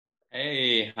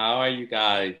Hey, how are you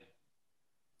guys?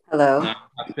 Hello. Now,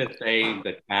 I have to say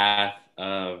the cast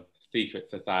of Secret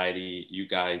Society, you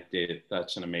guys did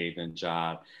such an amazing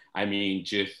job. I mean,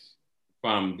 just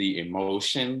from the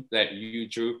emotion that you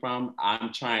drew from,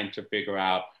 I'm trying to figure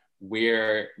out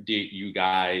where did you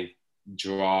guys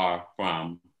draw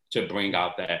from to bring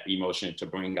out that emotion, to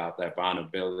bring out that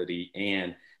vulnerability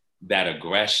and that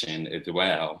aggression as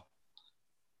well.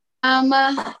 Um,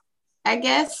 uh, I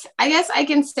guess I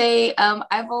can say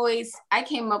I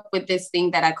came up with this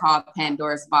thing that I call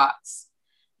Pandora's box.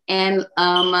 And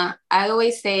I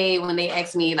always say when they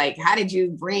ask me like, how did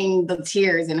you bring the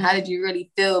tears and how did you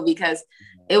really feel? Because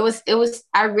it was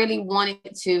I really wanted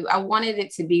it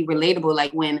to be relatable.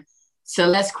 Like when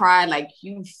Celeste cried, like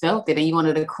you felt it and you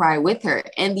wanted to cry with her.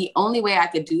 And the only way I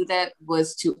could do that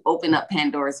was to open up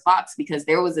Pandora's box because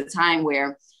there was a time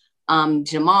where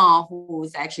Jamal, who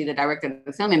was actually the director of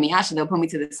the film, and Miyasha, they'll put me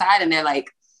to the side and they're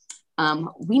like,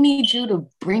 we need you to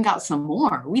bring out some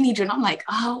more. We need you. And I'm like,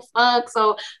 oh, fuck.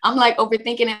 So I'm like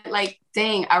overthinking it, like,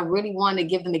 dang, I really want to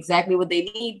give them exactly what they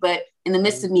need. But in the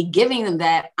midst of me giving them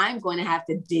that, I'm going to have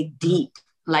to dig deep,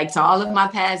 like to all of my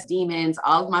past demons,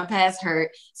 all of my past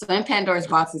hurt. So in Pandora's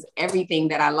box is everything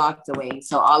that I locked away.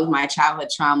 So all of my childhood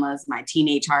traumas, my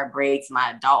teenage heartbreaks,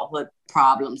 my adulthood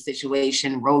problem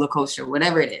situation, roller coaster,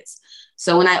 whatever it is.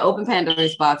 So when I open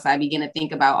Pandora's box, I begin to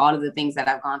think about all of the things that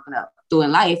I've gone through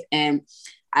in life. And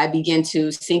I begin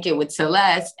to sync it with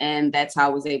Celeste. And that's how I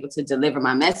was able to deliver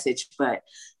my message. But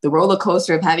the roller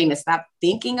coaster of having to stop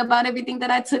thinking about everything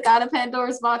that I took out of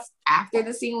Pandora's box after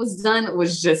the scene was done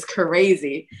was just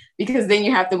crazy because then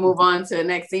you have to move on to the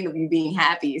next scene of you being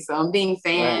happy. So I'm being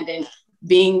fanned and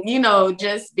being,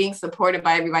 just being supported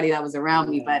by everybody that was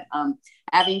around me. But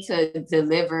having to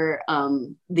deliver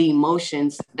the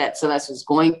emotions that Celeste was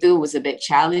going through was a bit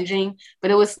challenging,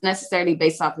 but it was necessarily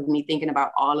based off of me thinking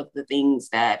about all of the things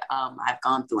that I've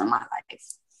gone through in my life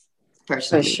For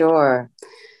personally. sure.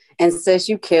 And sis,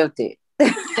 you killed it.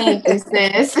 Thank you,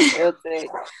 sis. Killed it.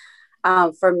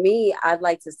 For me, I'd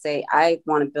like to say I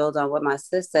want to build on what my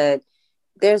sis said.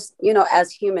 There's,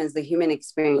 as humans, the human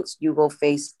experience, you will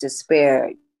face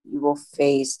despair, you will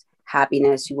face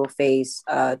happiness, you will face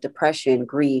depression,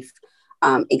 grief,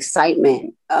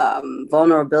 excitement,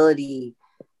 vulnerability.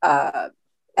 Uh,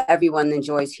 Everyone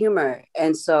enjoys humor.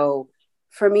 And so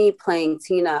for me, playing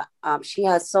Tina, she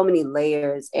has so many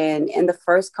layers. And in the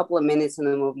first couple of minutes in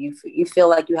the movie, you feel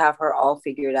like you have her all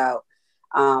figured out.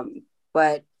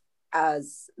 But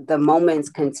as the moments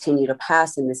continue to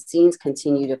pass and the scenes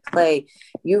continue to play,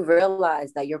 you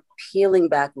realize that you're peeling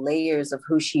back layers of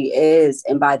who she is.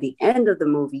 And by the end of the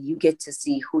movie, you get to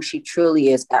see who she truly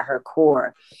is at her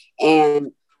core.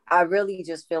 And I really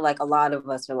just feel like a lot of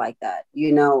us are like that.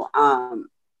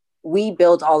 We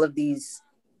build all of these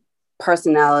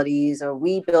personalities, or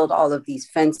we build all of these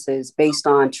fences based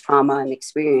on trauma and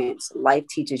experience. Life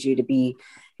teaches you to be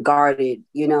guarded,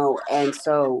 and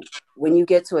so when you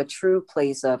get to a true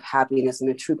place of happiness and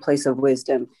a true place of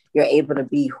wisdom, you're able to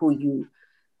be who you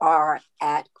are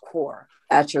at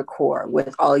your core,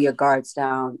 with all your guards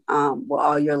down, with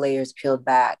all your layers peeled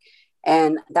back.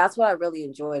 And that's what I really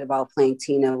enjoyed about playing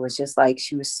Tina, was just like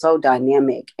she was so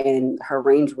dynamic and her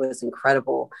range was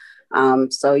incredible.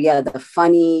 So yeah, the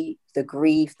funny, the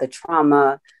grief, the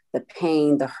trauma, the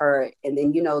pain, the hurt, and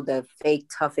then the fake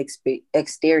tough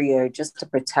exterior just to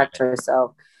protect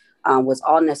herself, was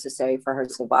all necessary for her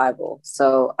survival.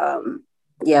 So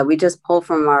yeah, we just pull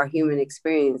from our human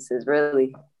experiences,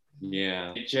 really.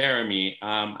 Yeah. Jeremy,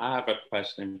 I have a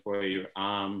question for you.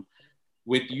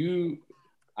 With you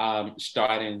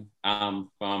starting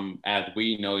from as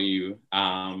we know you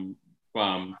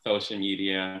from social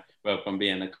media, well, from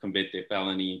being a convicted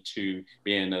felony to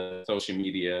being a social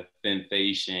media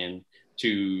sensation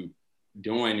to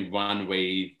doing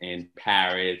runways in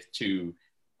Paris to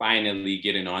finally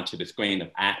getting onto the screen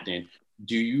of acting,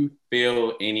 do you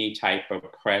feel any type of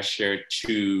pressure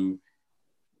to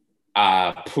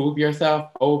prove yourself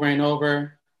over and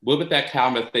over? What was that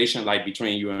conversation like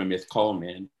between you and Miss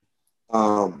Coleman?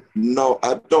 No,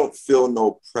 I don't feel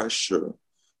no pressure.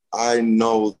 I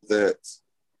know that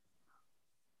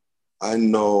I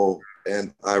know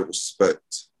and I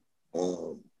respect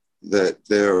that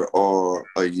there are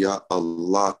a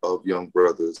lot of young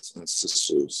brothers and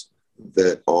sisters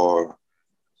that are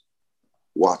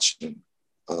watching.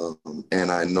 And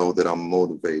I know that I'm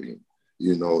motivating,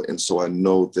 and so I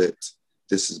know that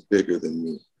this is bigger than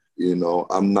me.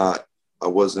 I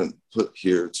wasn't put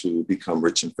here to become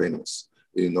rich and famous.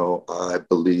 I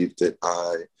believe that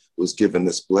I was given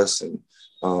this blessing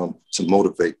to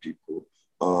motivate people,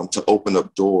 to open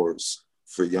up doors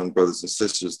for young brothers and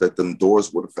sisters, that them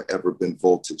doors would have forever been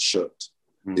vaulted shut.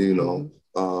 Mm-hmm. You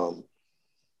know,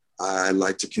 I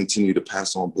like to continue to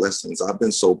pass on blessings. I've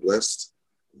been so blessed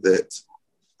that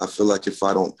I feel like if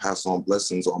I don't pass on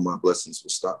blessings, all my blessings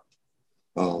will stop.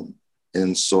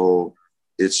 And so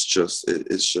it's just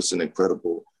an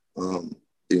incredible,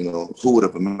 you know, who would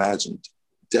have imagined?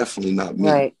 Definitely not me.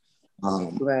 Right.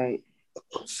 Right.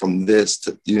 From this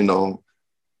to, you know,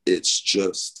 it's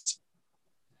just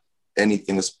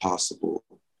anything is possible.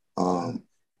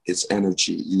 It's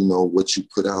energy. You know, what you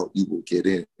put out, you will get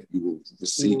in, you will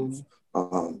receive.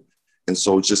 And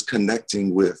so just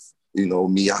connecting with, you know,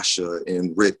 Miasha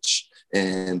and Rich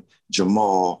and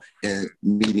Jamal and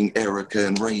meeting Erica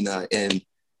and Raina, and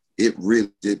it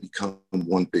really did become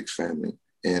one big family.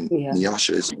 And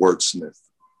Miasha is a wordsmith.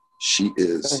 She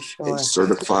is a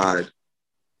certified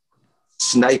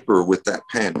sniper with that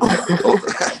pen.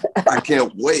 I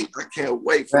can't wait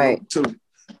for them too.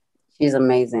 She's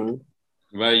amazing.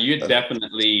 Well, you're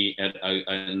definitely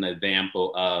an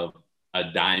example of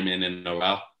a diamond in the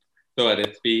rough, so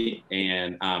to speak,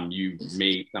 and you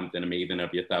made something amazing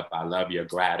of yourself. I love your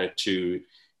gratitude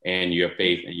and your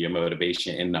faith and your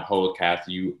motivation, and the whole cast.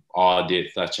 You all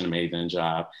did such an amazing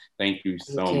job. Thank you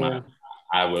so much.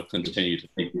 I will continue to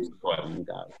thank you for supporting you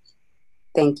guys.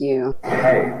 Thank you.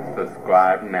 Hey,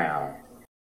 subscribe now.